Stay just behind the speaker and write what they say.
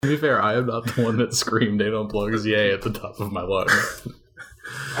To be fair, I am not the one that screamed "They don't plugs yay" at the top of my lungs.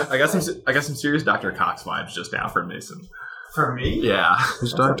 I got some serious Dr. Cox vibes just now from Mason. For me? Yeah.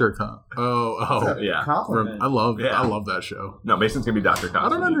 Who's Dr. Cox? Oh, yeah. I love that show. No, Mason's gonna be Dr. Cox. I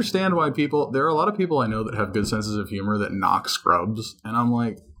don't understand why there are a lot of people I know that have good senses of humor that knock Scrubs, and I'm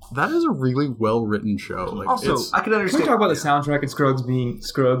like, that is a really well written show. Like, also, I can understand. Can we talk about the soundtrack and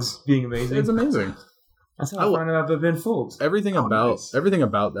Scruggs being amazing? It's amazing. That's how I found out about Ben Folds. Everything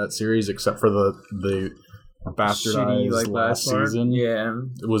about that series, except for the bastardized last season,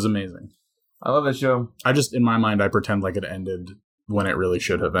 it was amazing. I love that show. I just, in my mind, I pretend like it ended when it really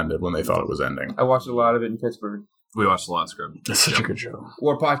should have ended, when they thought it was ending. I watched a lot of it in Pittsburgh. We watched a lot of Scrubs. It's such a good show.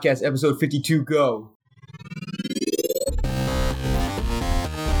 War Podcast, episode 52, go.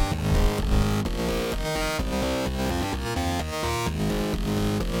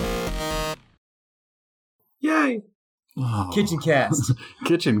 Yay! Oh. Kitchen cast.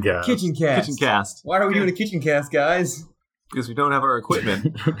 Kitchen cast. Kitchen cast. Kitchen cast. Why are we doing a kitchen cast, guys? Because we don't have our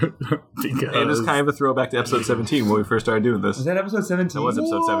equipment. Because... And it's kind of a throwback to episode 17 when we first started doing this. Was that episode 17? That was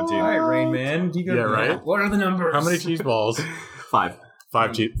episode 17. All right, Rain Man. Yeah, right? What are the numbers? How many cheese balls? 5.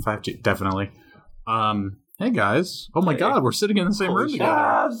 5 cheese, definitely. Hey guys. Oh my god, we're sitting in the same room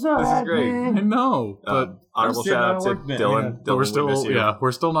together. This is great. I know. But honorable shout out to Dylan. Yeah. Dylan,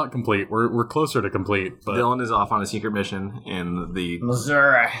 we're still not complete. We're closer to complete. But Dylan is off on a secret mission in the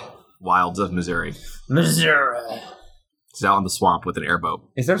Missouri. wilds of Missouri. Missouri. He's out in the swamp with an airboat.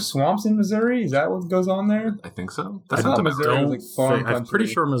 Is there swamps in Missouri? Is that what goes on there? I think so. I thought Missouri was like farm country. I'm pretty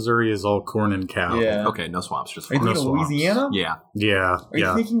sure Missouri is all corn and cow. Yeah. Okay, no swamps, just Are you farms. thinking of Louisiana? Yeah. Yeah. Are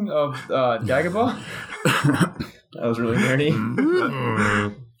you thinking of Dagobah? That was really nerdy.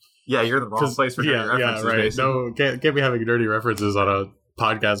 Yeah, you're in the wrong place for nerdy references. Yeah, right. Mason. No, can't be having nerdy references on a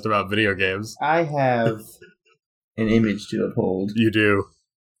podcast about video games. I have an image to uphold. You do.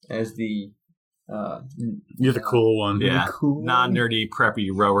 As the... You're the cool one. Yeah. Cool. Non-nerdy, preppy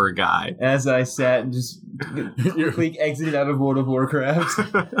rower guy. As I sat and just quickly exited out of World of Warcraft.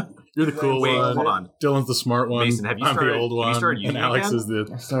 You're the cool Wait, one. hold on. Dylan's the smart one. Mason, have you I'm started, the old one. started using and Alex again? is the...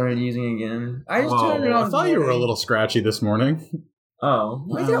 I started using it again. I just turned it on. I thought you were a little scratchy this morning. Oh.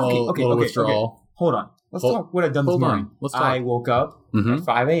 Okay. Withdrawal. Hold on. Let's talk what I've done this morning. Let's talk. I woke up at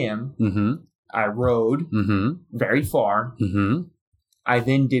 5 a.m. Mm-hmm. I rode very far. Mm-hmm. I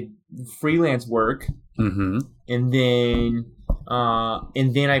then did freelance work. Mm-hmm. And then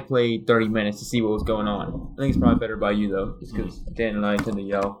I played 30 minutes to see what was going on. I think it's probably better by you, though, just because Dan and I tend to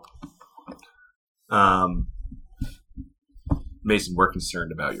yell. Mason, we're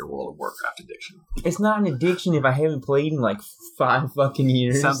concerned about your World of Warcraft addiction. It's not an addiction if I haven't played in like 5 fucking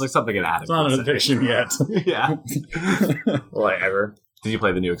years. Sounds like something an addict. It's not an addiction yet. Yeah. Whatever. Did you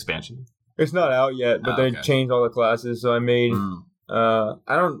play the new expansion? It's not out yet, but they changed all the classes, so I made...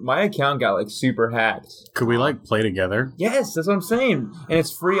 my account got like super hacked. Could we like play together? Yes, that's what I'm saying. And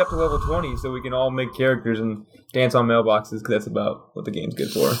it's free up to level 20, so we can all make characters and dance on mailboxes, because that's about what the game's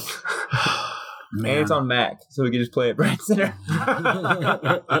good for. Man. And it's on Mac, so we can just play it right center.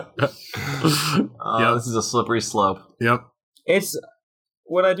 This is a slippery slope. Yep. It's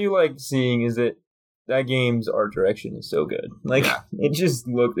what I do like seeing is that game's art direction is so good. Like it's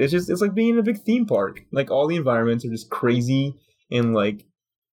like being in a big theme park. Like all the environments are just crazy and like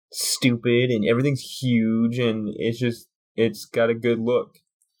stupid, and everything's huge, and it's got a good look.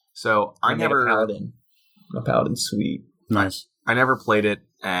 So I'm a paladin. My paladin's sweet. Nice. I never played it,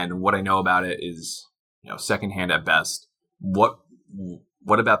 and what I know about it is, secondhand at best. What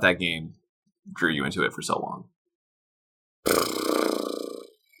about that game drew you into it for so long?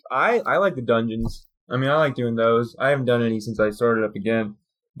 I like the dungeons. I mean, I like doing those. I haven't done any since I started up again,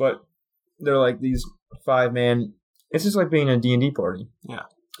 but they're like these 5-man. It's just like being in a D&D party. Yeah.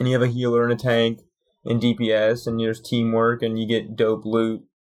 And you have a healer and a tank and DPS, and there's teamwork, and you get dope loot.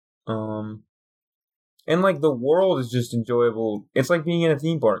 And like the world is just enjoyable. It's like being in a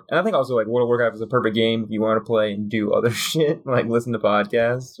theme park. And I think also like World of Warcraft is a perfect game if you want to play and do other shit, like listen to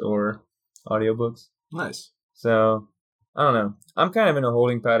podcasts or audiobooks. Nice. So, I don't know. I'm kind of in a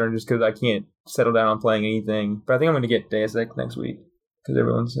holding pattern just because I can't settle down on playing anything. But I think I'm going to get Deus Ex next week, because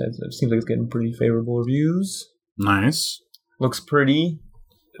everyone says it seems like it's getting pretty favorable reviews. Nice. Looks pretty.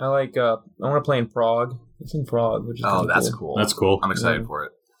 I want to play in Prague. It's in Prague, which is that's cool. That's cool. I'm excited for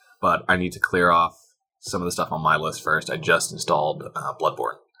it. But I need to clear off some of the stuff on my list first. I just installed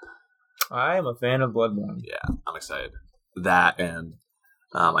Bloodborne. I am a fan of Bloodborne. Yeah, I'm excited. That, and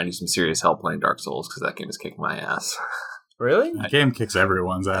I need some serious help playing Dark Souls, because that game is kicking my ass. Really? That game kicks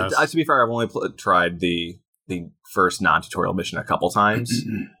everyone's ass. To be fair, I've only tried the first non-tutorial mission a couple times.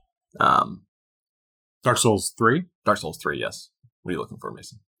 Dark Souls 3? Dark Souls 3, yes. What are you looking for,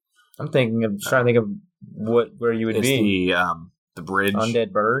 Mason? I'm trying to think of where you would It's be. the bridge.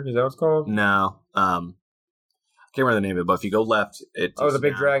 Undead Bird, is that what it's called? No. Can't remember the name of it, but if you go left, it the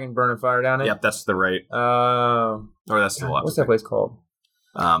big dragon burning fire down it? Yep, that's the right. Or that's the left. What's that place called?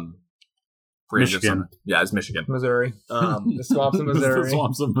 Michigan. Yeah, it's Michigan. Missouri. The swamps of Missouri. The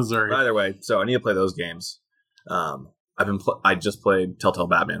swamps of Missouri. Either way, so I need to play those games. I just played Telltale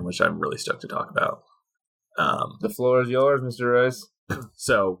Batman, which I'm really stoked to talk about. The floor is yours, Mr. Rice.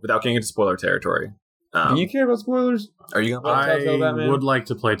 So, without getting into spoiler territory, do you care about spoilers? Are you going to play Telltale Batman? I would like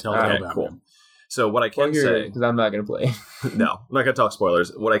to play Telltale Batman. Cool. So what I can say, because I'm not going to play. No, I'm not going to talk spoilers.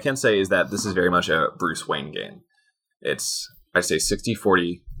 What I can say is that this is very much a Bruce Wayne game. It's, I'd say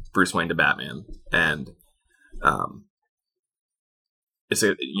 60-40 Bruce Wayne to Batman, and it's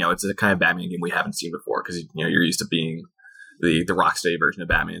a kind of Batman game we haven't seen before, because you're used to being the Rocksteady version of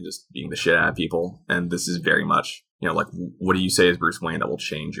Batman, just beating the shit out of people, and this is very much like, what do you say as Bruce Wayne that will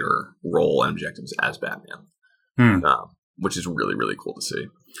change your role and objectives as Batman, which is really, really cool to see.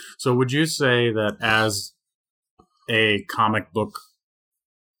 So would you say that as a comic book,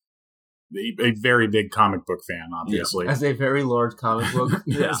 a very big comic book fan, obviously. As a very large comic book?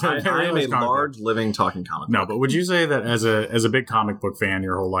 Yeah, I am a large, living, talking comic book. No, but would you say that as a big comic book fan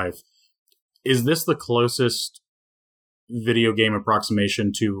your whole life, is this the closest video game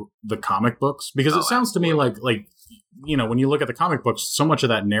approximation to the comic books? Because it sounds to me like when you look at the comic books, so much of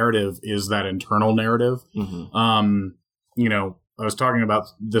that narrative is that internal narrative. Mm-hmm. I was talking about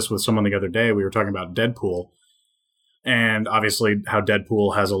this with someone the other day. We were talking about Deadpool, and obviously how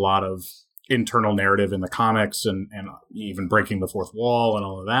Deadpool has a lot of internal narrative in the comics, and even breaking the fourth wall and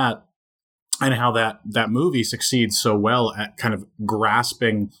all of that, and how that movie succeeds so well at kind of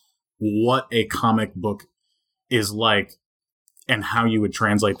grasping what a comic book is like and how you would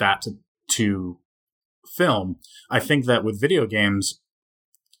translate that to film. I think that with video games,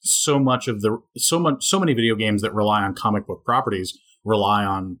 so many video games that rely on comic book properties rely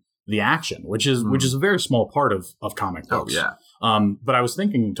on the action, which is a very small part of comic books. Oh yeah. But I was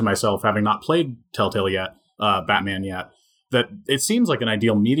thinking to myself, having not played Telltale yet, Batman yet, that it seems like an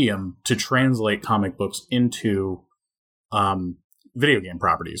ideal medium to translate comic books into video game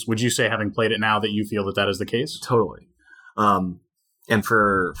properties. Would you say, having played it now, that you feel that is the case? Totally. And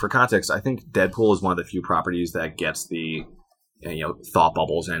for context, I think Deadpool is one of the few properties that gets the thought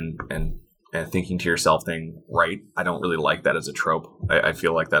bubbles and thinking to yourself thing right. I don't really like that as a trope. I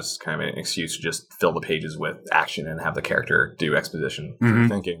feel like that's kind of an excuse to just fill the pages with action and have the character do exposition through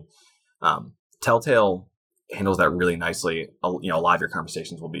thinking. Telltale handles that really nicely. A lot of your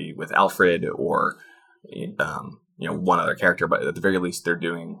conversations will be with Alfred or one other character, but at the very least they're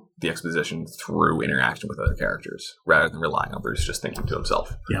doing the exposition through interaction with other characters rather than relying on Bruce just thinking to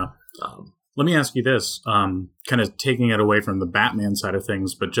himself. Yeah. Let me ask you this, kind of taking it away from the Batman side of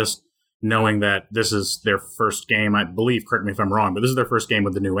things, but just knowing that this is their first game, I believe, correct me if I'm wrong, but this is their first game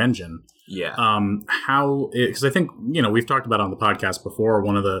with the new engine. Yeah. Because I think, we've talked about on the podcast before,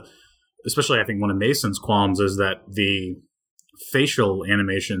 especially I think one of Mason's qualms is that the facial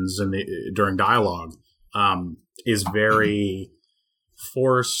animations during dialogue is very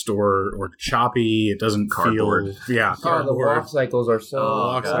forced or choppy. It doesn't cardboard. feel the walk cycles are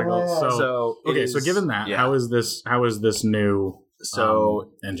so so given that, how is this new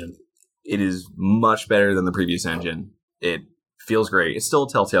engine? It is much better than the previous engine. It feels great. It's still a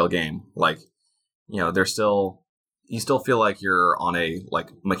Telltale game. You still feel like you're on a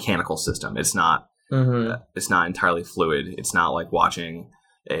mechanical system. It's not it's not entirely fluid. It's not like watching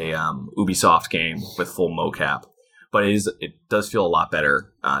a Ubisoft game with full mocap. But it does feel a lot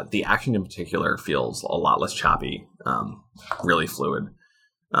better. The action in particular feels a lot less choppy, really fluid.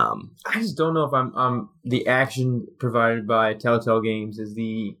 I just don't know if I'm the action provided by Telltale Games is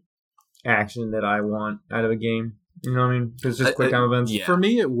the action that I want out of a game. You know what I mean? It's just quick time events. Yeah. For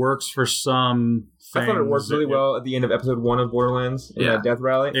me, it works for some things. I thought it worked really well at the end of episode 1 of Borderlands in that death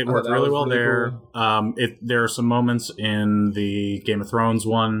rally. It worked really well there. Cool. There are some moments in the Game of Thrones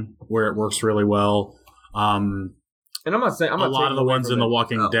one where it works really well. And I'm not saying a lot of the ones in The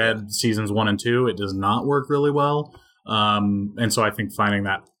Walking Dead seasons 1 and 2, it does not work really well. And so I think finding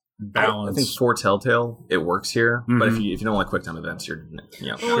that balance. I think for Telltale, it works here. But if you don't like QuickTime events, you're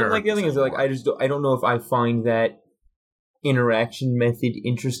sure. Like the other thing is I don't know if I find that interaction method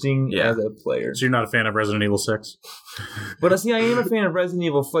interesting as a player. So you're not a fan of Resident Evil 6? But I am a fan of Resident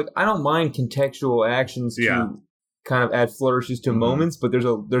Evil. I don't mind contextual actions to kind of add flourishes to moments, but there's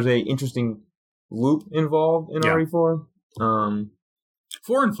a interesting loop involved in RE4.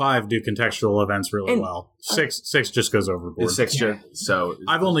 4 and 5 do contextual events really well. Six just goes overboard. Is 6 just so?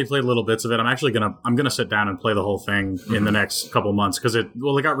 I've only played little bits of it. I'm gonna sit down and play the whole thing in the next couple months because it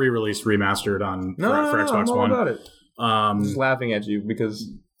got re-released remastered on for Xbox I'm all One. about it. I'm just laughing at you because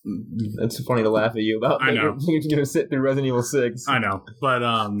it's funny to laugh at you about. I know you're gonna sit through Resident Evil 6. I know, but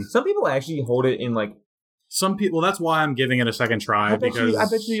some people actually hold it in like. Some people. Well, that's why I'm giving it a second try because I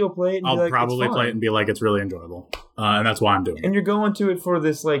bet you you'll play it. And I'll probably play it and be like, it's really enjoyable, and that's why I'm doing it. And you're going to it for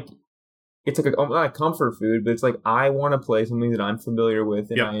this like, it's like not a comfort food, but it's like I want to play something that I'm familiar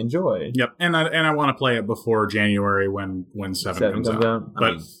with and I enjoy. Yep, and I want to play it before January when 7 comes out.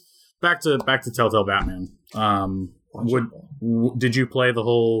 But back to Telltale Batman. Did you play the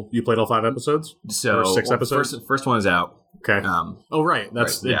whole? You played all 5 episodes? So 6 episodes. First one is out. Okay.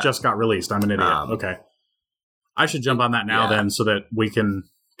 It just got released. I'm an idiot. Okay. I should jump on that now then so that we can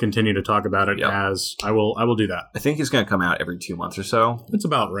continue to talk about it as I will do that. I think it's going to come out every 2 months or so. It's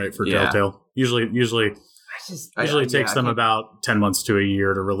about right for Telltale. Usually it takes them about 10 months to a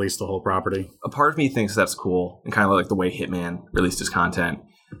year to release the whole property. A part of me thinks that's cool and kind of like the way Hitman released his content,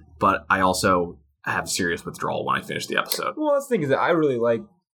 but I also have serious withdrawal when I finish the episode. Well, the thing is that I really like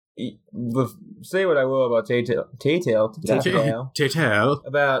say what I will about Telltale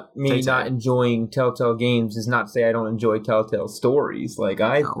about me not enjoying Telltale games is not to say I don't enjoy Telltale stories. Like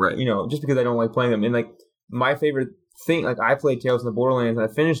just because I don't like playing them. And like my favorite thing, like I played Tales from the Borderlands and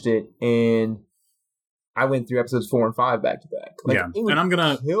I finished it and I went through episodes 4 and 5 back to back. Like, and I'm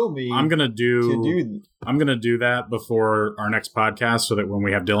gonna kill me. I'm gonna do that before our next podcast, so that when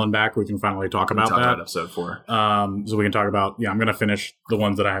we have Dylan back, we can finally talk about episode 4. So we can talk about. I'm gonna finish the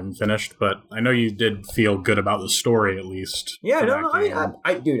ones that I haven't finished, but I know you did feel good about the story at least. Yeah,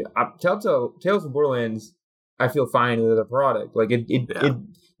 I mean, Telltale Tales from Borderlands, I feel fine with the product. Like it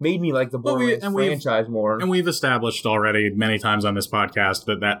made me like the Borderlands franchise more. And we've established already many times on this podcast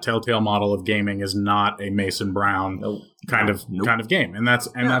that Telltale model of gaming is not a Mason Brown kind of game, and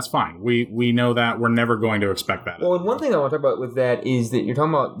that's fine. We know that we're never going to expect that. Well, and one thing I want to talk about with that is that you're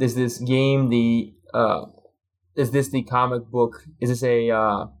talking about this game. Is this the comic book? Is this an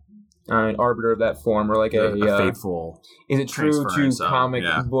arbiter of that form, or like a faithful? Is it true to comic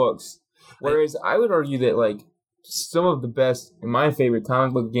books? Whereas I would argue that like. Some of the best, in my favorite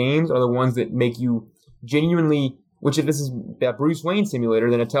comic book games are the ones that make you genuinely, which if this is that Bruce Wayne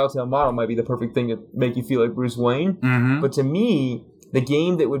simulator, then a Telltale model might be the perfect thing to make you feel like Bruce Wayne. Mm-hmm. But to me, the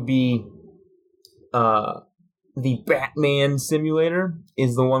game that would be the Batman simulator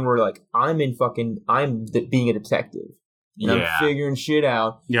is the one where like I'm being a detective. And I'm figuring shit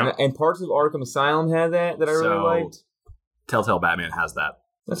out. Yeah. And parts of Arkham Asylum had that I really liked. Telltale Batman has that.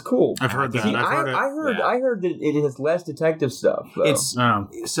 That's cool. I've heard that. See, I heard that it has less detective stuff. Though.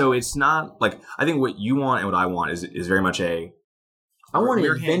 So it's not like I think what you want and what I want is very much I want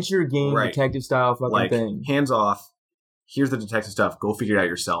an adventure game, detective style fucking thing. Hands off. Here's the detective stuff. Go figure it out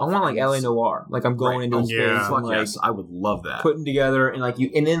yourself. I want like LA Noire. Like I'm going into space. And, yes, I would love that. Putting together and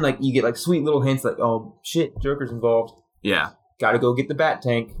then you get like sweet little hints like, oh shit, Joker's involved. Yeah. Got to go get the Bat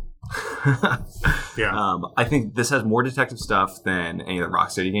Tank. I think this has more detective stuff than any of the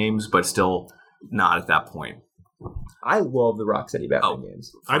Rocksteady games, but still not at that point. I love the Rocksteady Batman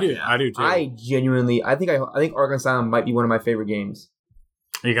games. I do too. I genuinely, I think Arkham Asylum might be one of my favorite games.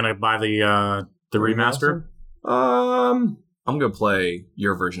 Are you gonna buy the remaster? I'm gonna play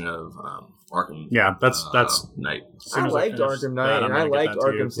your version of Arkham. Yeah, that's Knight. I liked Arkham Knight and I liked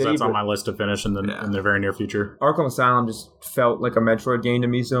Arkham City. That's on my list to finish in the very near future. Arkham Asylum just felt like a Metroid game to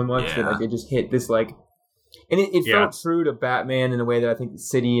me so much that like it just hit this like, and it felt true to Batman in a way that I think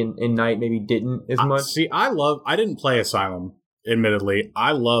City and Knight maybe didn't as much. See, I didn't play Asylum. Admittedly,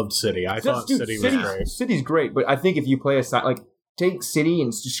 I loved City. I thought City was great. City's great, but I think if you play Asylum, like take City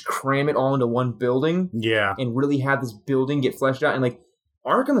and just cram it all into one building, and really have this building get fleshed out and like.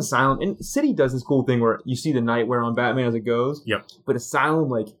 Arkham Asylum, and City does this cool thing where you see the nightwear on Batman as it goes. Yep. But Asylum,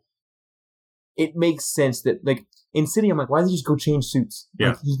 like, it makes sense that, like, in City, I'm like, why does he just go change suits? Yeah.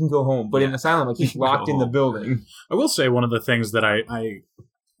 Like, he can go home. But in Asylum, like, he's locked in the building. I will say one of the things that I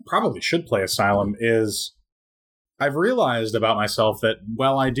probably should play Asylum is I've realized about myself that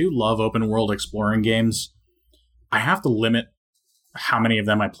while I do love open world exploring games, I have to limit how many of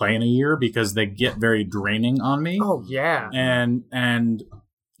them I play in a year because they get very draining on me. Oh, yeah. And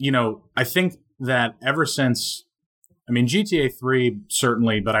I think that ever since, GTA 3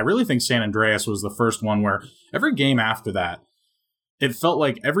 certainly, but I really think San Andreas was the first one where every game after that, it felt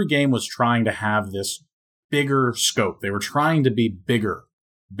like every game was trying to have this bigger scope. They were trying to be bigger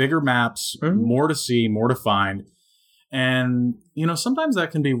maps, more to see, more to find. And, sometimes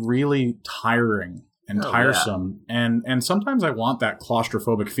that can be really tiring. and tiresome. And sometimes I want that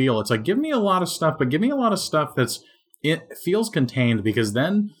claustrophobic feel. It's like, give me a lot of stuff, but give me a lot of stuff it feels contained, because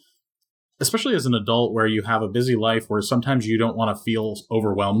then, especially as an adult where you have a busy life where sometimes you don't want to feel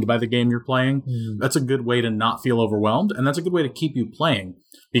overwhelmed by the game you're playing, that's a good way to not feel overwhelmed. And that's a good way to keep you playing,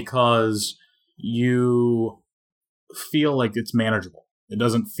 because you feel like it's manageable. It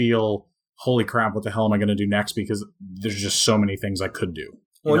doesn't feel, holy crap, what the hell am I going to do next? Because there's just so many things I could do.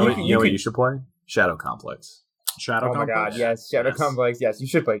 You know what you should play? Shadow Complex. Oh my god, yes. Shadow Complex, yes. You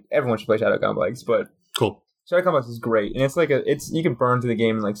should play. Everyone should play Shadow Complex, but... Cool. Shadow Complex is great, and it's like you can burn through the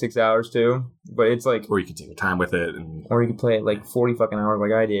game in like 6 hours too, but it's like... Or you can take your time with it. Or you can play it like 40 fucking hours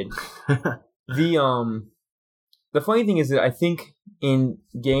like I did. The funny thing is that I think in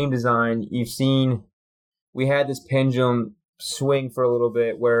game design, we had this pendulum swing for a little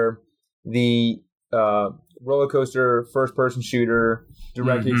bit where the roller coaster first-person shooter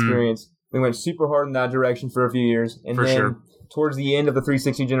direct experience, we went super hard in that direction for a few years, and towards the end of the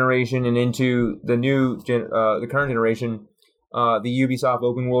 360 generation and into the the current generation, the Ubisoft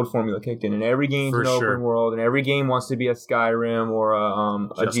open world formula kicked in, and every game's an open world, and every game wants to be a Skyrim or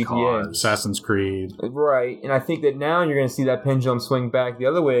a GTA, Assassin's Creed, right? And I think that now you're going to see that pendulum swing back the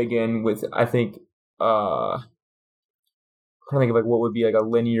other way again. With I think, I'm trying to think of like what would be like a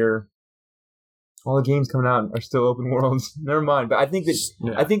linear. All the games coming out are still open worlds. Never mind, but I think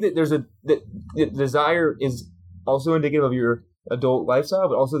that there's the desire is also indicative of your adult lifestyle,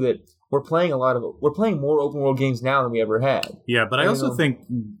 but also that we're playing more open world games now than we ever had. Yeah, but I also think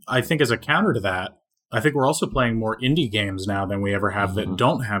as a counter to that, I think we're also playing more indie games now than we ever have that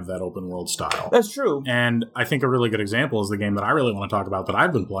don't have that open world style. That's true. And I think a really good example is the game that I really want to talk about that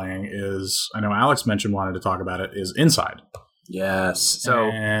I've been playing is, I know Alex wanted to talk about it, is Inside. Yes.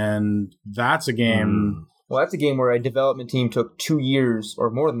 And that's a game... Well, that's a game where a development team took 2 years, or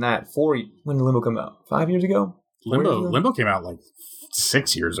more than that, when did Limbo come out? 5 years ago? Limbo came out like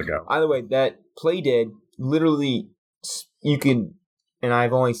 6 years ago. Either way, that Playdead, literally, you can, and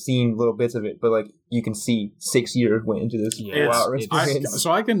I've only seen little bits of it, but like you can see 6 years went into this. How long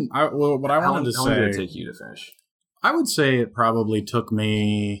did it take you to finish? I would say it probably took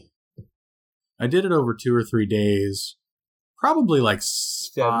me. I did it over 2 or 3 days. Probably like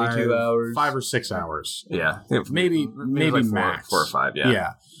 72 hours, 5 or 6 hours. Yeah, maybe like max 4 or 5.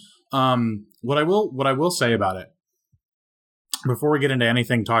 Yeah. What I will say about it, before we get into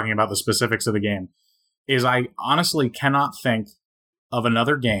anything talking about the specifics of the game, is I honestly cannot think of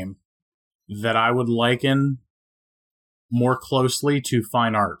another game that I would liken more closely to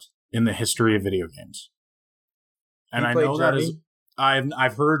fine art in the history of video games. And I know that is,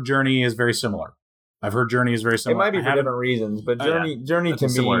 I've heard Journey is very similar. It might be for different reasons, but Journey to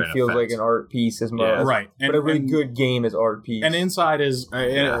me feels like an art piece as much. Yeah. Right. But a really good game is art piece. And Inside is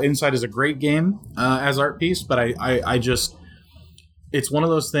a great game as art piece, but I just, it's one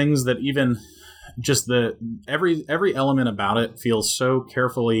of those things that even just every element about it feels so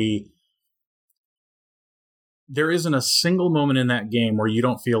carefully. There isn't a single moment in that game where you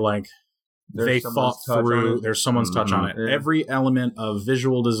don't feel like they thought through. There's someone's touch on it. Yeah. Every element of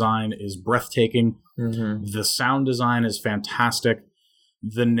visual design is breathtaking. The sound design is fantastic.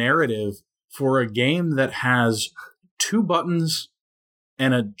 The narrative for a game that has 2 buttons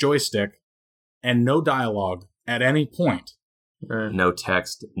and a joystick and no dialogue at any point. No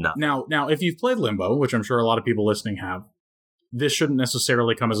text, nothing. Now, if you've played Limbo, which I'm sure a lot of people listening have, this shouldn't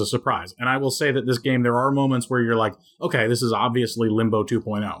necessarily come as a surprise. And I will say that this game, there are moments where you're like, okay, this is obviously Limbo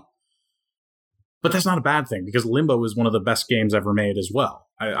 2.0. But that's not a bad thing, because Limbo is one of the best games ever made as well.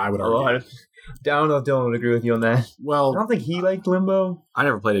 I would argue. I don't know if Dylan would agree with you on that. Well, I don't think he liked Limbo. I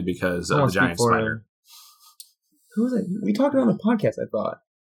never played it because of the giant spider. Who was it? We talked about it on the podcast, I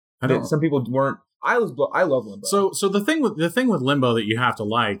thought. Some people weren't. I love Limbo. So the thing with Limbo that you have to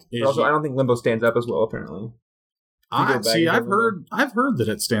like is, but also I don't think Limbo stands up as well. Apparently, I've heard that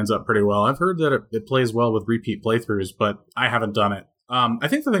it stands up pretty well. I've heard that it plays well with repeat playthroughs, but I haven't done it. I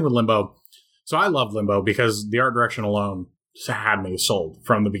think the thing with Limbo. So I love Limbo because the art direction alone had me sold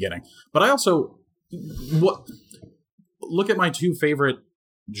from the beginning. But I also look at my 2 favorite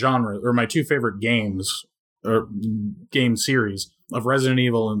genres, or my 2 favorite games, or game series of Resident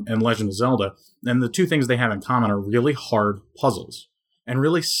Evil and Legend of Zelda, and the 2 things they have in common are really hard puzzles and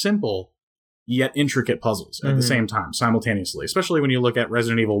really simple yet intricate puzzles at the same time, simultaneously. Especially when you look at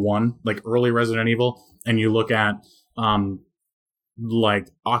Resident Evil 1, like early Resident Evil, and you look at like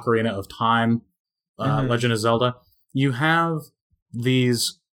Ocarina of Time, Legend of Zelda, you have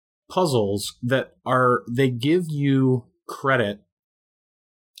these puzzles that they give you credit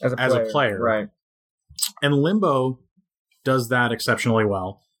as a player. Right. And Limbo does that exceptionally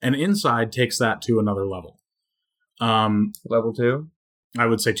well, and Inside takes that to another level. Level 2? I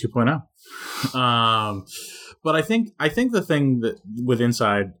would say 2.0. But I think the thing that with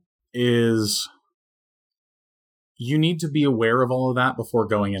Inside is you need to be aware of all of that before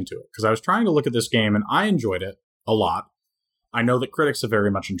going into it. Because I was trying to look at this game, and I enjoyed it a lot. I know that critics have very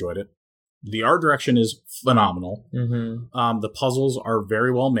much enjoyed it. The art direction is phenomenal. Mm-hmm. The puzzles are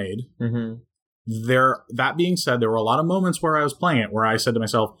very well made. Mm-hmm. That being said, there were a lot of moments where I was playing it where I said to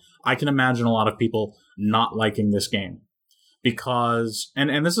myself, I can imagine a lot of people not liking this game. Because,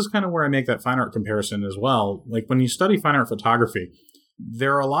 and this is kind of where I make that fine art comparison as well. Like when you study fine art photography,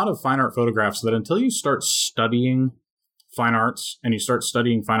 there are a lot of fine art photographs that until you start studying fine arts and you start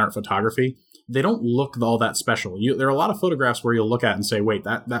studying fine art photography, they don't look all that special. There are a lot of photographs where you'll look at and say, wait,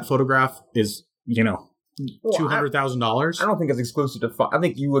 that photograph is, $200,000. I don't think it's exclusive to I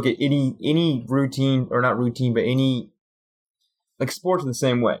think you look at any routine, or not routine, but any, like sports in the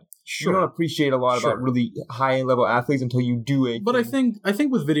same way. Sure. You don't appreciate a lot about really high level athletes until you do it. But I think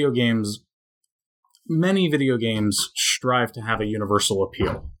with video games, many video games strive to have a universal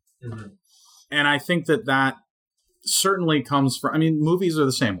appeal. Mm-hmm. And I think that certainly comes from, movies are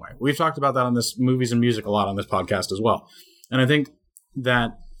the same way. We've talked about that on this, movies and music a lot on this podcast as well. And I think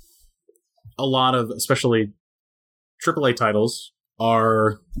that a lot of, especially AAA titles,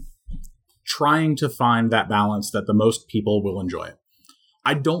 are trying to find that balance that the most people will enjoy it.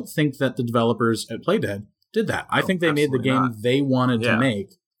 I don't think that the developers at Playdead did that. I think they made the game they wanted to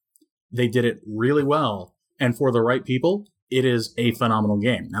make. They did it really well. And for the right people, it is a phenomenal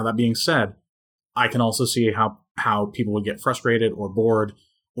game. Now, that being said, I can also see how people would get frustrated or bored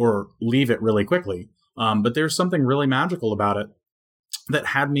or leave it really quickly. But there's something really magical about it that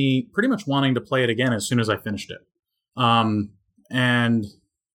had me pretty much wanting to play it again as soon as I finished it. And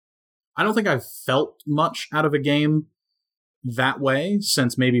I don't think I've felt much out of a game that way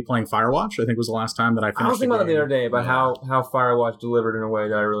since maybe playing Firewatch. I think was the last time that I finished. I was thinking about it the other day about how Firewatch delivered in a way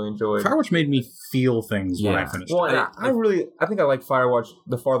that I really enjoyed. Firewatch made me feel things when I finished. Well, I think I like Firewatch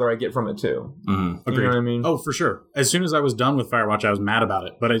the farther I get from it too. Mm-hmm. Agreed. You know what I mean? Oh, for sure. As soon as I was done with Firewatch, I was mad about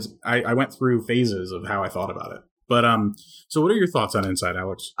it, but I went through phases of how I thought about it. But so what are your thoughts on Inside,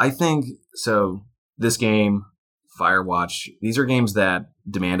 Alex? I think so. This game, Firewatch, these are games that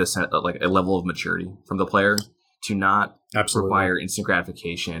demand a level of maturity from the player to not require instant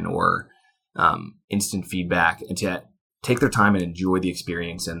gratification or instant feedback, and to take their time and enjoy the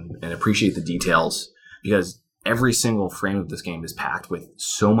experience and appreciate the details, because every single frame of this game is packed with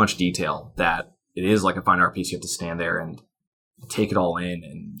so much detail that it is like a fine art piece. You have to stand there and take it all in.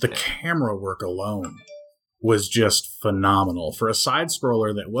 And the camera work alone was just phenomenal for a side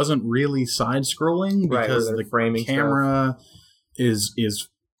scroller that wasn't really side scrolling, because the framing camera is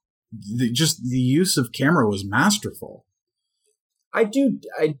just the use of camera was masterful. I do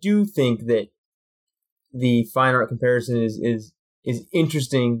think that the fine art comparison is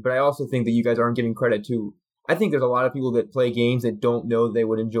interesting, but I also think that you guys aren't giving credit to. I think there's a lot of people that play games that don't know they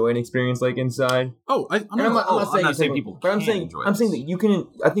would enjoy an experience like Inside. Oh, I'm not saying people, but I'm saying that you can.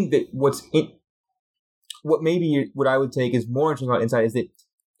 I think that what I would take is more interesting about Inside is that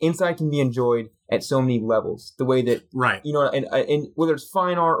Inside can be enjoyed at so many levels. The way that, and whether it's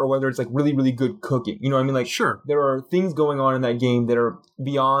fine art or whether it's like really, really good cooking. You know what I mean? Like, sure, there are things going on in that game that are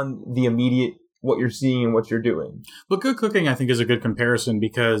beyond the immediate what you're seeing and what you're doing. But good cooking, I think, is a good comparison,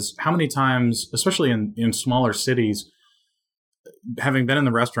 because how many times, especially in smaller cities, having been in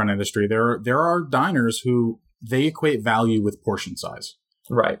the restaurant industry, there are diners who they equate value with portion size.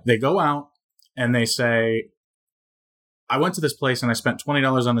 Right. They go out and they say, I went to this place and I spent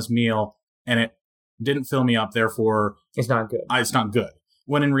 $20 on this meal and it didn't fill me up, therefore it's not good. It's not good.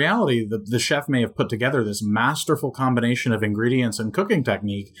 When in reality, the chef may have put together this masterful combination of ingredients and cooking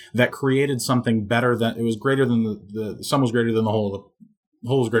technique that created something better than it was greater than the sum was greater than the whole. The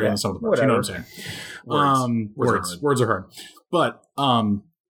whole is greater than the sum of the parts. You know what I'm saying? Words are hard. But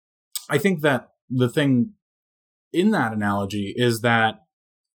I think that the thing in that analogy is that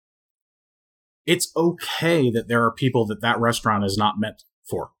it's okay that there are people that restaurant is not meant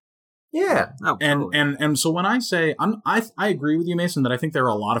for. Yeah. Oh, totally. And so when I say I agree with you, Mason, that I think there are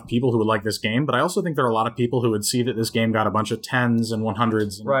a lot of people who would like this game, but I also think there are a lot of people who would see that this game got a bunch of 10s and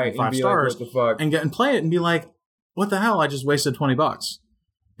 100s and 5 stars, like, what the fuck? and play it and be like, what the hell? I just wasted $20.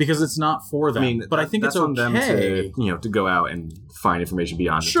 Because it's not for them. I mean, but I think it's okay on them to go out and find information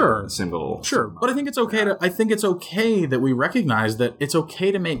beyond a single. Sure, but I think it's okay I think it's okay that we recognize that it's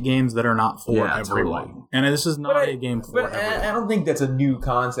okay to make games that are not for everyone. Totally. And this is not a game for everyone. I don't think that's a new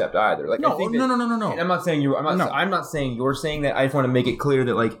concept either. Like, no. And I'm not saying I'm not saying you're saying that. I just want to make it clear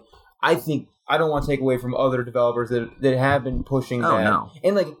that, like, I think I don't want to take away from other developers that have been pushing that. No.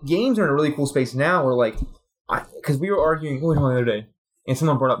 And like games are in a really cool space now where like, because we were arguing the other day, and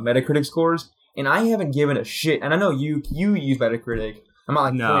someone brought up Metacritic scores, and I haven't given a shit. And I know you use Metacritic. I'm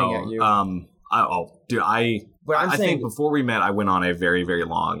not like pointing at you. I think before we met, I went on a very, very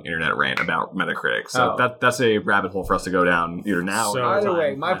long internet rant about Metacritic. So that's a rabbit hole for us to go down either now or either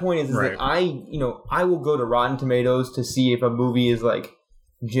way. My point is that I will go to Rotten Tomatoes to see if a movie is like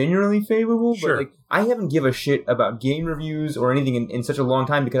genuinely favorable. Sure. But like I haven't give a shit about game reviews or anything in such a long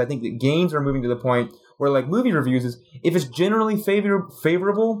time because I think that games are moving to the point where like movie reviews is if it's generally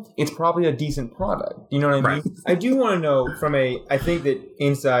favorable, it's probably a decent product. You know what I mean? Right. I do want to know I think that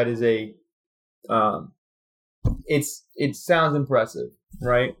Inside is a it sounds impressive,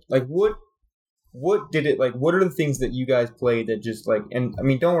 right? Like what did it like? What are the things that you guys played that just like? And I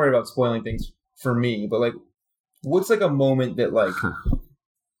mean, don't worry about spoiling things for me, but like, what's like a moment that like,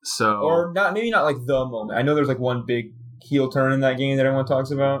 or not? Maybe not like the moment. I know there's like one big heel turn in that game that everyone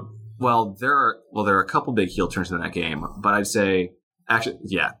talks about. Well, there are a couple big heel turns in that game, but I'd say actually,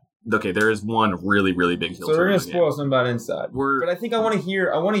 yeah. Okay, there is one really, really big heel turn. So we're gonna spoil something about Inside, but I think I want to hear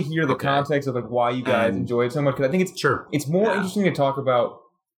the context of like why you guys enjoy it so much because I think it's more interesting to talk about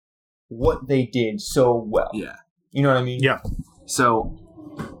what they did so well. Yeah, you know what I mean. Yeah. So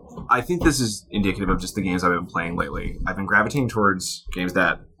I think this is indicative of just the games I've been playing lately. I've been gravitating towards games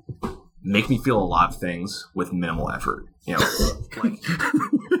that make me feel a lot of things with minimal effort. You know, like.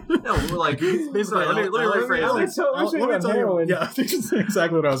 No, we're like basically. Let me rephrase this. Let me tell you. Yeah, I think that's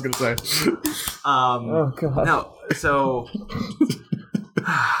exactly what I was going to say. Oh god. No, so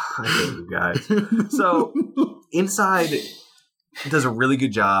I hate you guys. So Inside does a really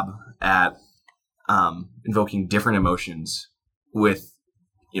good job at invoking different emotions with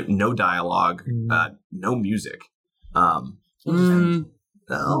no dialogue, no music.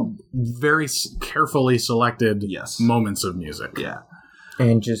 Very carefully selected moments of music. Yeah.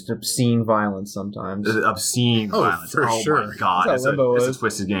 And just obscene violence sometimes. Obscene violence. For sure. My god. It's a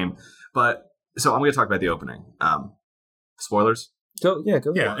twisted game. But, so I'm going to talk about the opening. Spoilers? Go ahead.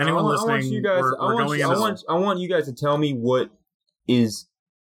 Yeah, anyone listening, I want you guys to tell me what is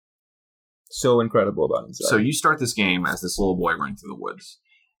so incredible about Inside. So you start this game as this little boy running through the woods.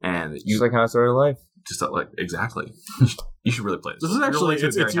 And just like how I started life. Just like, exactly. You should really play this. This is actually,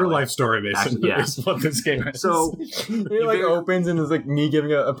 it's your life story, basically. Is what this game is. So, it like opens and it's like me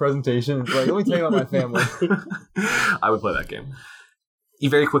giving a presentation. It's like, let me tell you about my family. I would play that game.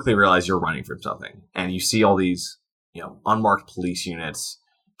 You very quickly realize you're running from something. And you see all these, unmarked police units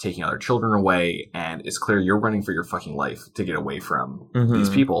taking other children away. And it's clear you're running for your fucking life to get away from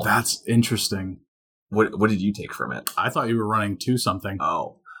these people. That's interesting. What did you take from it? I thought you were running to something.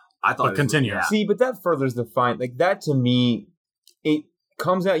 Oh. I thought continue. Yeah. See, but that furthers the fight. Like that to me, it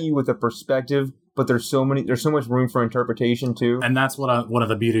comes at you with a perspective, but there's so much room for interpretation too. And that's what one of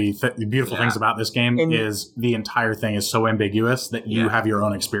the beautiful things about this game is the entire thing is so ambiguous that you have your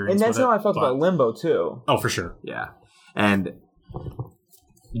own experience. And that's how I felt about Limbo too. Oh, for sure. Yeah, and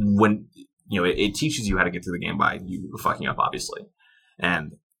when it teaches you how to get through the game by you fucking up, obviously,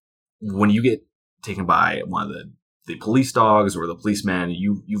 and when you get taken by one of the police dogs or the policeman,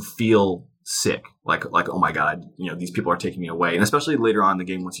 you feel sick, like oh my god, these people are taking me away. And especially later on in the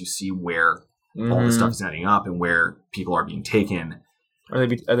game, once you see where all this stuff is ending up and where people are being taken. Are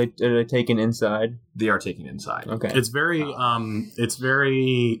they taken inside? They are taken inside. Okay, it's very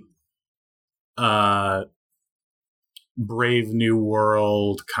Brave New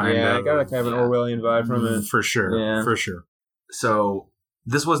World kind of. Yeah, I got a kind of an Orwellian vibe from it for sure. Yeah, for sure. So.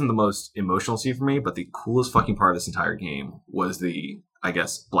 This wasn't the most emotional scene for me, but the coolest fucking part of this entire game was the, I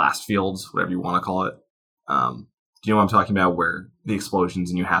guess, blast fields, whatever you want to call it. Do you know what I'm talking about? Where the explosions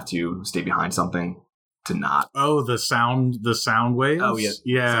and you have to stay behind something to not. Oh, the sound waves. Oh yeah,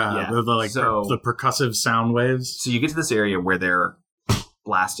 yeah. The percussive sound waves. So you get to this area where they're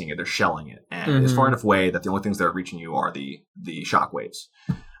blasting it, they're shelling it, and it's far enough away that the only things that are reaching you are the shock waves.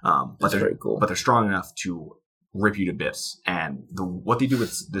 That's very cool. But they're strong enough to rip you to bits, and what they do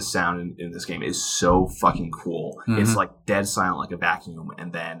with this sound in this game is so fucking cool. It's like dead silent, like a vacuum,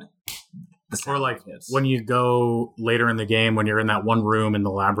 and then or like when you go later in the game when you're in that one room in the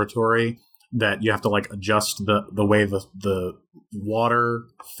laboratory that you have to like adjust the way the water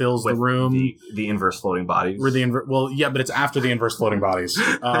fills the room. The inverse floating bodies. But it's after the inverse floating bodies.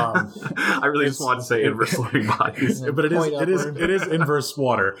 I really just wanted to say inverse floating bodies, but it is inverse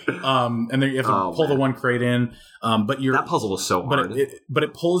water. And then you have to pull the one crate in. But that puzzle was so hard. But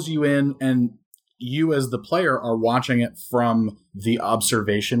it pulls you in, and you as the player are watching it from the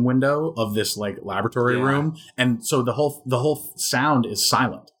observation window of this like laboratory room, and so the whole sound is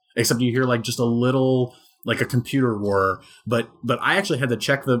silent. except you hear like just a little, like a computer whir. But I actually had to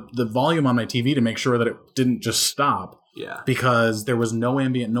check the volume on my TV to make sure that it didn't just stop. Yeah. Because there was no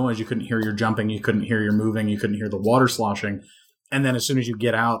ambient noise. You couldn't hear your jumping. You couldn't hear your moving. You couldn't hear the water sloshing. And then as soon as you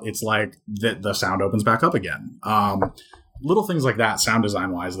get out, it's like the sound opens back up again. Little things like that, sound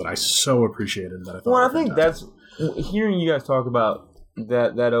design wise, that I so appreciated. That I thought. Well, I think that's hearing you guys talk about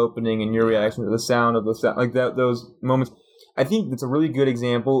that opening and your reaction to the sound of the sound, like that, those moments. I think it's a really good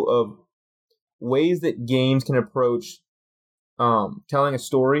example of ways that games can approach telling a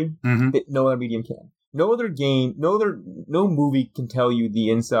story that no other medium can. No other game, no movie can tell you the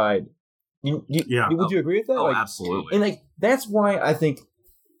inside. Would you agree with that? Oh, absolutely. And like that's why I think,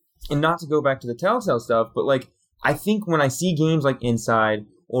 and not to go back to the Telltale stuff, but like I think when I see games like Inside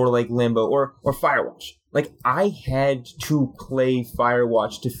or like Limbo or Firewatch, like I had to play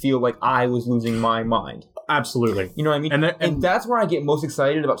Firewatch to feel like I was losing my mind. Absolutely. You know what I mean? And that's where I get most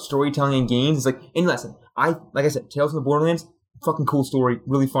excited about storytelling in games. It's like, and listen, like I said, Tales from the Borderlands, fucking cool story,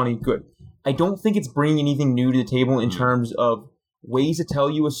 really funny, good. I don't think it's bringing anything new to the table in terms of ways to tell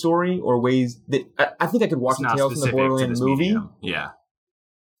you a story or ways that I think I could watch the Tales from the Borderlands movie. Medium. Yeah.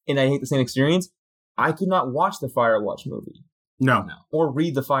 And I hate the same experience. I could not watch the Firewatch movie. No. Or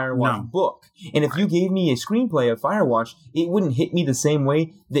read the Firewatch book. And if you gave me a screenplay of Firewatch, it wouldn't hit me the same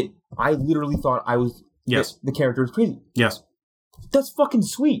way that I literally thought I was. Yes. The character was crazy. Yes. That's fucking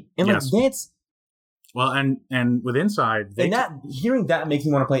sweet. And like that's. Well, and with Inside, hearing that makes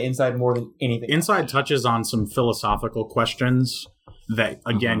me want to play Inside more than anything. Inside touches on some philosophical questions that,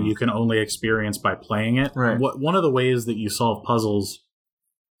 again, you can only experience by playing it. Right. One of the ways that you solve puzzles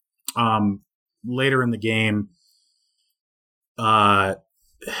later in the game,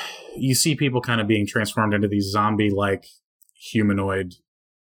 you see people kind of being transformed into these zombie-like humanoid,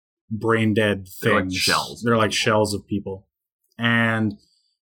 brain-dead things. They're like shells. They're like shells of people. And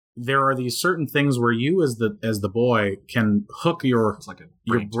there are these certain things where you, as the boy, can hook your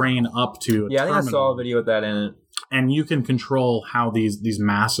brain up to a I think I saw a video with that in it. And you can control how these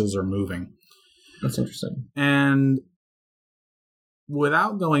masses are moving. That's interesting. And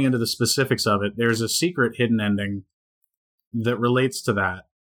without going into the specifics of it, there's a secret hidden ending that relates to that.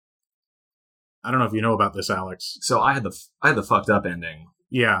 I don't know if you know about this, Alex. So I had the fucked up ending.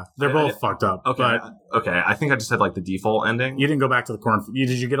 Yeah, they're both fucked up. Okay, okay. I think I just had like the default ending. You didn't go back to the cornfield. Did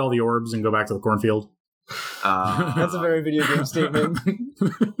you get all the orbs and go back to the cornfield? That's a very video game statement.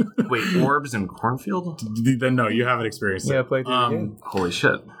 Wait, orbs and cornfield? Then no, you haven't experienced it. Yeah, play through the game. Holy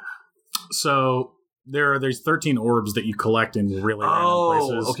shit! So there's 13 orbs that you collect in really random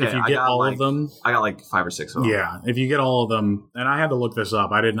places. Okay. If you get all of them, I got like 5 or 6 of them. Yeah, if you get all of them, and I had to look this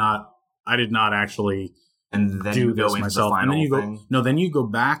up. I did not actually. And then do you go this into myself. the final and then you thing. then you go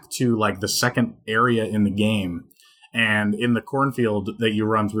back to like the second area in the game, and in the cornfield that you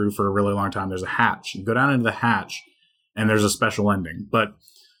run through for a really long time, there's a hatch. You go down into the hatch, and there's a special ending. But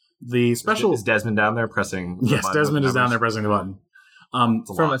the special is Desmond down there pressing? Yes, Desmond is down there pressing the button.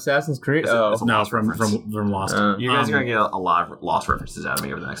 From Assassin's Creed? No, from Lost. You guys are gonna get a lot of Lost references out of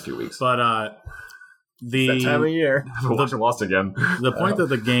me over the next few weeks. But that time of year, we're watching Lost again. The point that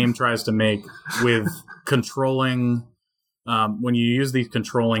the game tries to make with controlling, when you use these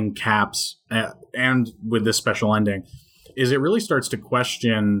controlling caps and with this special ending, is it really starts to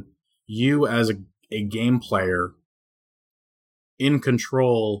question you as a game player in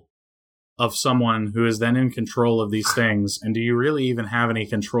control of someone who is then in control of these things, and do you really even have any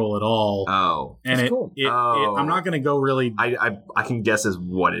control at all? Oh, and cool. I'm not going to go really. I can guess as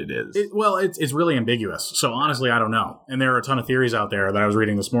what it is. It's really ambiguous. So honestly, I don't know. And there are a ton of theories out there that I was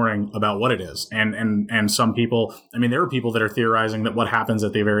reading this morning about what it is. And some people, I mean, there are people that are theorizing that what happens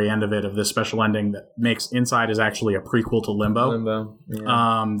at the very end of it, of this special ending that makes Inside is actually a prequel to Limbo.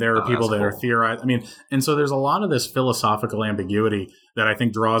 Yeah. There are people that are theorizing. I mean, and so there's a lot of this philosophical ambiguity that I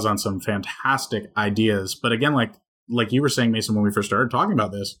think draws on some fantastic ideas. But again, like you were saying, Mason, when we first started talking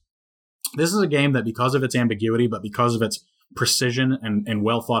about this is a game that, because of its ambiguity, but because of its precision and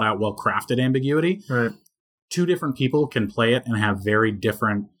well thought out, well crafted ambiguity, right, two different people can play it and have very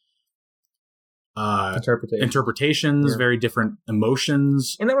different interpretations, very different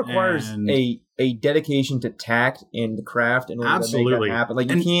emotions, and that requires a dedication to tact and the craft in order to make that happen. Like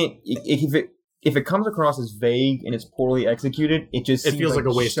you can't if it comes across as vague and it's poorly executed, it feels like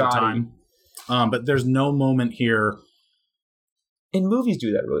a waste of time. But there's no moment here. And movies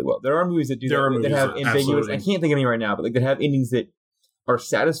do that really well. There are movies that do that have ambiguous. Absolutely. I can't think of any right now, but like that have endings that are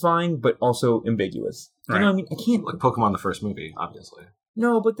satisfying but also ambiguous. You know what I mean? I can't like Pokemon the first movie, obviously.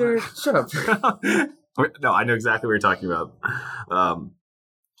 No, but they're shut up. No, I know exactly what you're talking about.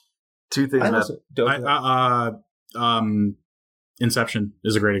 Two things Inception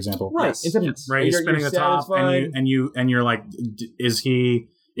is a great example. Right. Yes. Inception. Yes. Right, he's You're spinning the top, satisfied. and you're like, is he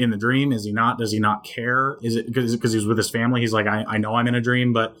in the dream? Is he not? Does he not care? Is it because he's with his family? He's like, I know I'm in a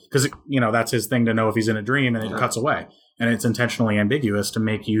dream, but because that's his thing to know if he's in a dream, and it cuts away, and it's intentionally ambiguous to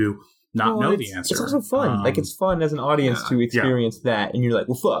make you not know the answer. It's also fun. It's fun as an audience to experience that, and you're like,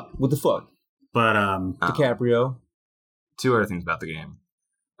 well, fuck, what the fuck? But DiCaprio. Two other things about the game,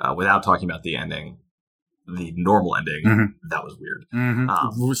 without talking about the ending, the normal ending, that was weird.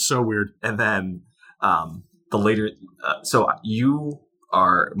 It was so weird. And then the later, so you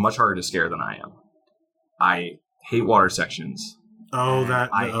are much harder to scare than I am. I hate water sections. Oh, that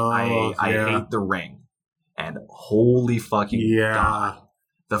I hate the ring, and holy fucking god!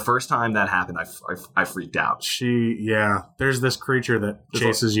 The first time that happened, I freaked out. There's this creature that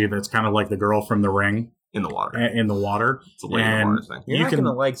chases you that's kind of like the girl from The Ring. In the water. In the water. It's a lady in the water thing. You're not going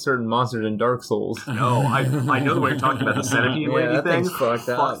to like certain monsters in Dark Souls. No, I know the way you're talking about the centipede lady that thing. Thing's fucked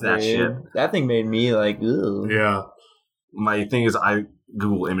Fuck up, that dude. shit. That thing made me like, ooh. Yeah. My thing is I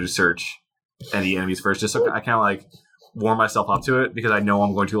Google image search any enemies first, just so I kind of like warm myself up to it, because I know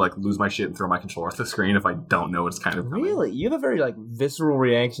I'm going to like lose my shit and throw my controller off the screen if I don't know it's kind of coming. Really? You have a very like visceral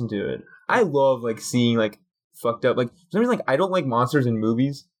reaction to it. I love like seeing like fucked up, like for some reason, like I don't like monsters in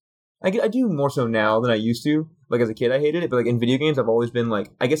movies. I do more so now than I used to. Like as a kid, I hated it, but like in video games, I've always been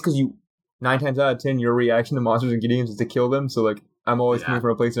like, I guess because 9 times out of 10, your reaction to monsters and games is to kill them. So like, I'm always coming from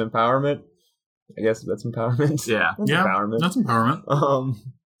a place of empowerment. I guess that's empowerment. Yeah, empowerment. That's empowerment.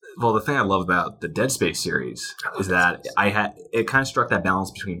 Well, the thing I love about the Dead Space series is that it kind of struck that balance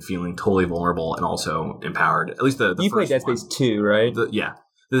between feeling totally vulnerable and also empowered. At least the you first played Dead Space 2, right?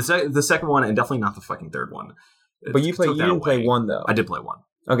 The second one, and definitely not the fucking third one. But you didn't play 1 though. I did play 1.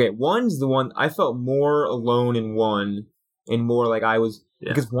 Okay, 1's the one I felt more alone in 1, and more like I was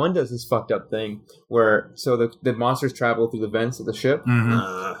because 1 does this fucked up thing where the monsters travel through the vents of the ship.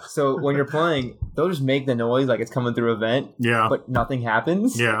 So when you're playing, they'll just make the noise like it's coming through a vent. Yeah, but nothing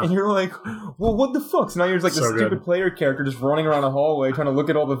happens. Yeah, and you're like, well, what the fuck? So now you're just like the stupid player character just running around a hallway trying to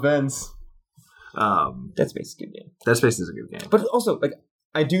look at all the vents. Dead Space is a good game. Dead Space is a good game, but also like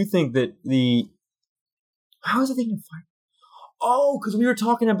I do think that how is the thing to fight? Oh, because we were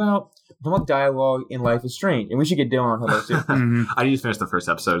talking about dialogue in Life is Strange, and we should get Dylan on that too. I need to finish the first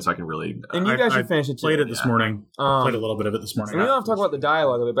episode so I can really. And you guys should finish it too. Played it this morning. Played a little bit of it this morning. And we don't have to talk about the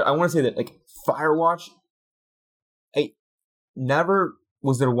dialogue of it, but I want to say that like Firewatch, never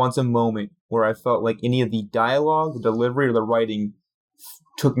was there once a moment where I felt like any of the dialogue, the delivery, or the writing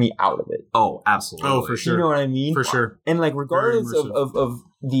took me out of it. Oh, absolutely. Oh, for sure. You know what I mean? For sure. And like regardless of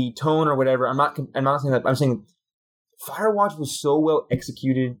the tone or whatever, I'm not saying that. I'm saying Firewatch was so well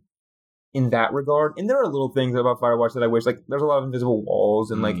executed in that regard. And there are little things about Firewatch that I wish, like there's a lot of invisible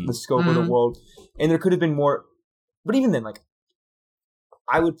walls and like the scope of the world. And there could have been more. But even then, like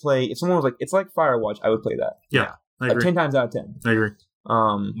I would play, if someone was like, it's like Firewatch, I would play that. Yeah. I agree. 10 times out of 10. I agree.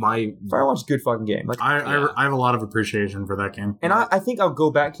 Firewatch is a good fucking game. Like I have a lot of appreciation for that game. And I think I'll go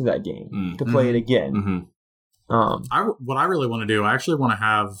back to that game to play it again. What I really want to do, I actually want to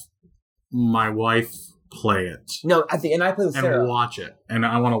have my wife play it. No, I play with Sarah. And watch it. And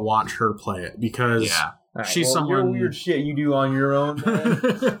I want to watch her play it because she's someone... Your weird shit you do on your own.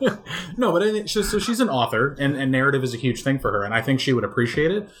 No, but so she's an author, and narrative is a huge thing for her, and I think she would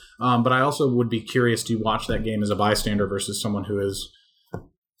appreciate it. But I also would be curious to watch that game as a bystander versus someone who is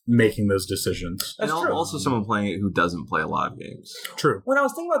making those decisions. That's true. Also someone playing it who doesn't play a lot of games. True. When I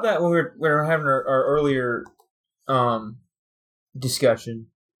was thinking about that when we were having our earlier discussion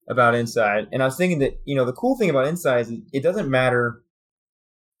about Inside, and I was thinking that, the cool thing about Inside is it doesn't matter.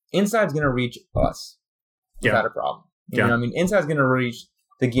 Inside's going to reach us without a problem. You know what I mean? Inside's going to reach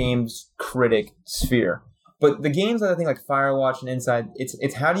the game's critic sphere. But the games that I think like Firewatch and Inside,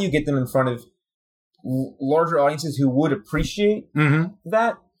 it's how do you get them in front of larger audiences who would appreciate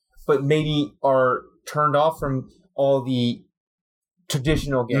that, but maybe are turned off from all the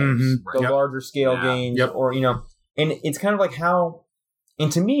traditional games, the larger scale games, or, and it's kind of like how,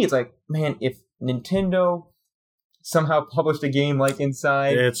 and to me, it's like, man, if Nintendo somehow published a game like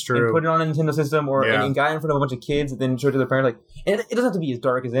Inside, it's true, and put it on a Nintendo system, or and got it in front of a bunch of kids, and then showed it to their parents, like, and it doesn't have to be as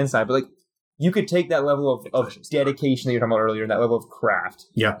dark as Inside, but like, you could take that level of dedication that you were talking about earlier, that level of craft,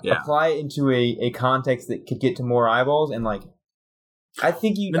 apply it into a context that could get to more eyeballs, and like, I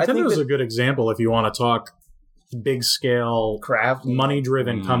think Nintendo's a good example if you want to talk big scale craft, money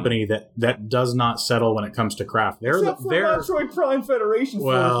driven company that does not settle when it comes to craft. They're Metroid Prime Federation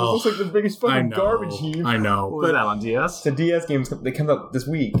Force. It looks like the biggest fucking garbage heap. I know. What was that on DS? The DS games that comes out this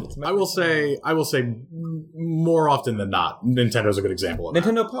week. I will say more often than not, Nintendo's a good example of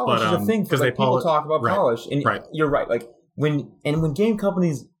Nintendo polish is a thing because people talk about polish. And you're right. Like when game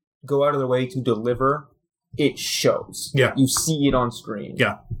companies go out of their way to deliver, it shows. Yeah. You see it on screen.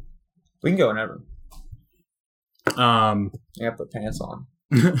 Yeah. We can go whenever. I have to put pants on.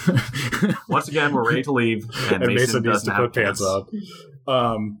 Once again, we're ready to leave, and Mason needs doesn't to have put pants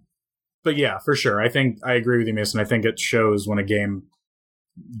on. But yeah, for sure. I agree with you, Mason. I think it shows when a game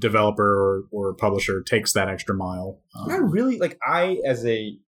developer or publisher takes that extra mile. I really as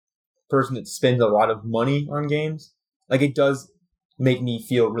a person that spends a lot of money on games, it does make me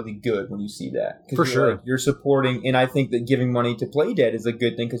feel really good when you see that. For sure. You're supporting, and I think that giving money to Playdead is a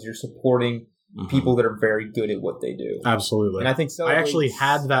good thing because you're supporting people that are very good at what they do. Absolutely. And I think I actually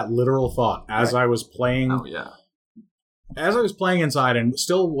had that literal thought as I was playing. Oh, yeah. As I was playing inside and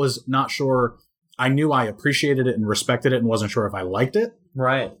still was not sure, I knew I appreciated it and respected it and wasn't sure if I liked it.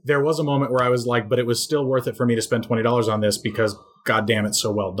 Right. There was a moment where I was like, but it was still worth it for me to spend $20 on this because, God damn, it's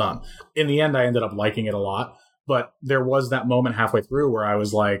so well done. In the end, I ended up liking it a lot. But there was that moment halfway through where I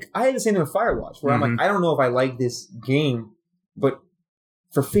was like... I had the same thing with Firewatch, where I'm like, I don't know if I like this game, but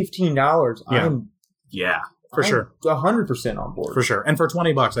for $15, I'm sure 100% on board. For sure. And for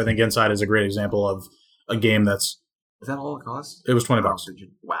 $20, I think Inside is a great example of a game that's... Is that all it cost? It was $20.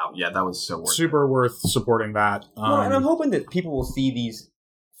 Wow, yeah, that was so worth it. Super worth supporting that. And I'm hoping that people will see these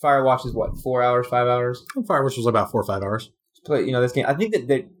Firewatches, 4 hours, 5 hours? Firewatch was about 4 or 5 hours. Play, this game. I think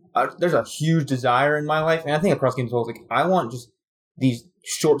that there's a huge desire in my life, and I think across games as well, I want just these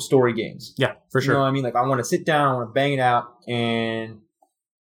short story games. Yeah, for sure. You know what I mean? I want to sit down, I want to bang it out, and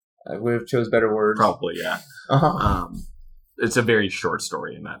I would have chose better words. Probably, yeah. It's a very short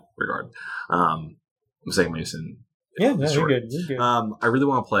story in that regard. I'm saying Mason. Yeah, you're good. You're good. I really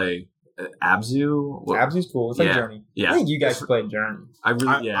want to play Abzu. Abzu's cool. It's like Journey. Yeah. I think you guys should play Journey. I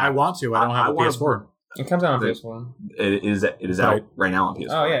want to. I don't have a PS4. It comes out on PS4. It is out right now on PS4.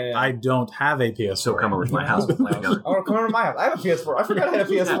 Oh, yeah. I don't have a PS4. So come over to my house and play together. Oh, come over to my house. I have a PS4. I forgot I had a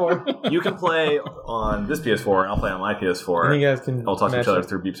PS4. You can play on this PS4, and I'll play on my PS4. And you guys can I'll talk to each other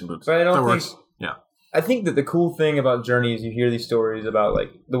through beeps and boops. But I don't think... works. Yeah. I think that the cool thing about Journey is you hear these stories about,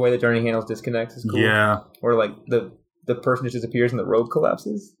 the way that Journey handles disconnects is cool. Yeah. Or, the person just disappears and the road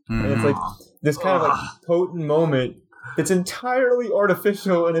collapses. And it's this kind of potent moment that's entirely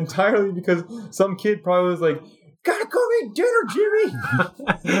artificial and entirely because some kid probably was like, gotta go eat dinner, Jimmy!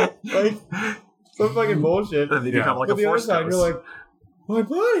 Some fucking bullshit. They become but the other side, you're like, my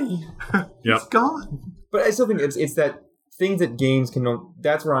buddy! It's gone. But I still think it's that things that games can know,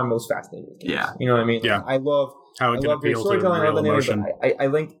 that's where I'm most fascinated with games. Yeah. You know what I mean? Yeah. I love how it can great appeal to storytelling, real emotion. I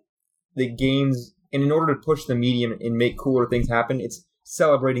think the games, and in order to push the medium and make cooler things happen, it's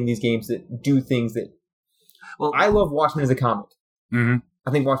celebrating these games that do things that... Well, I love Watchmen as a comic. Mm-hmm.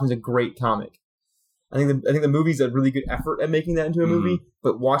 I think Watchmen's a great comic. I think the movie's a really good effort at making that into a movie,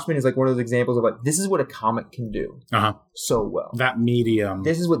 but Watchmen is one of those examples of this is what a comic can do so well. That medium.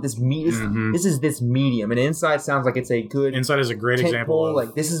 This is what this this is this medium, and Inside sounds like it's a good... Inside is a great example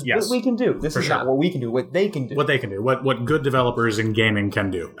of... this is what we can do. This is not what we can do, what they can do. What they can do. What good developers in gaming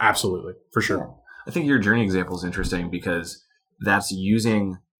can do. Absolutely. For sure. Yeah. I think your Journey example is interesting because that's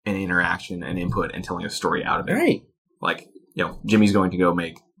using an interaction and input and telling a story out of it. Right. Jimmy's going to go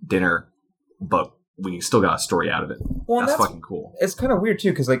make dinner, but we still got a story out of it. Well, that's fucking cool. It's kind of weird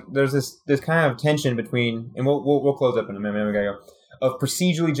too, because there's this kind of tension between, and we'll close up in a minute. We gotta go of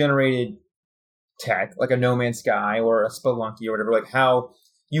procedurally generated tech, like a No Man's Sky or a Spelunky or whatever. How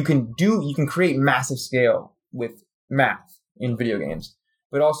you can create massive scale with math in video games,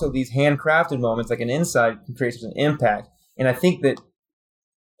 but also these handcrafted moments, like an Inside, can create such an impact. And I think that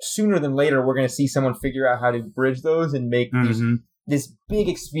sooner than later, we're going to see someone figure out how to bridge those and make this big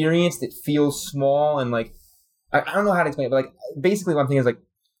experience that feels small and I don't know how to explain it, but basically what I'm thinking is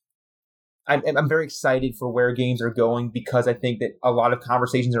I'm very excited for where games are going because I think that a lot of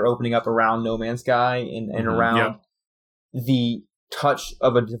conversations are opening up around No Man's Sky and around the touch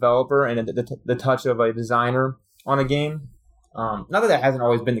of a developer and the touch of a designer on a game. Not that hasn't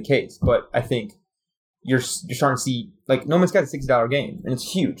always been the case, but I think you're starting to see No Man's Sky is a $60 game and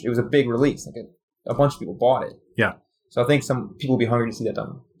it's huge. It was a big release. A bunch of people bought it. Yeah. So I think some people will be hungry to see that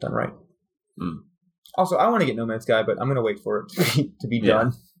done right. Also, I want to get No Man's Sky, but I'm going to wait for it to be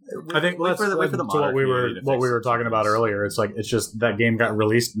done. I think wait for the what we were talking about earlier. It's just that game got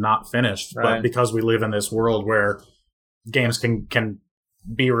released, not finished, but because we live in this world where games can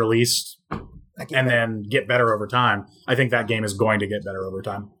be released and then get better over time, I think that game is going to get better over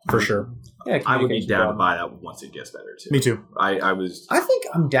time for sure. Yeah, I would be down to buy that once it gets better too. Me too. I think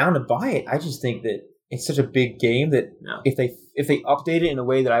I'm down to buy it. I just think that it's such a big game that if they update it in a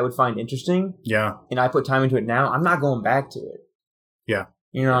way that I would find interesting, and I put time into it now, I'm not going back to it. Yeah.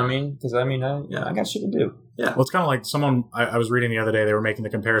 You know what I mean? Because I got shit to do. Yeah. Well, it's kind of like someone I was reading the other day. They were making the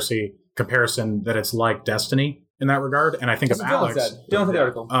comparison that it's like Destiny in that regard, and I think That's of what Dylan Alex. said. Dylan said the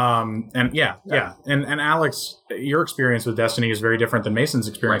article. And Alex, your experience with Destiny is very different than Mason's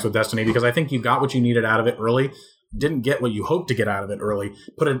experience with Destiny, because I think you got what you needed out of it early, didn't get what you hoped to get out of it early,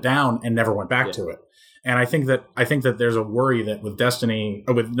 put it down, and never went back to it. And I think that there's a worry that with Destiny,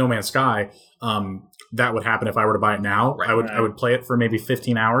 or with No Man's Sky, that would happen if I were to buy it now. Right. I would play it for maybe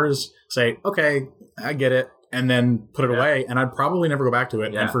 15 hours, say, okay, I get it, and then put it away, and I'd probably never go back to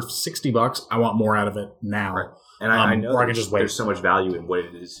it. Yeah. And for $60, I want more out of it now. Right. And I know or I can just wait. There's so much value in what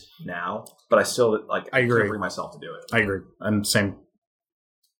it is now, but I still I agree. can't bring myself to do it. I agree. I'm same.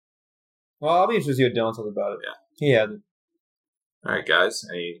 Well, I'll be interested to see what Dylan says about it. Yeah. Yeah. All right, guys.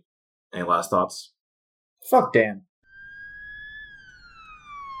 Any last thoughts? Fuck Dan.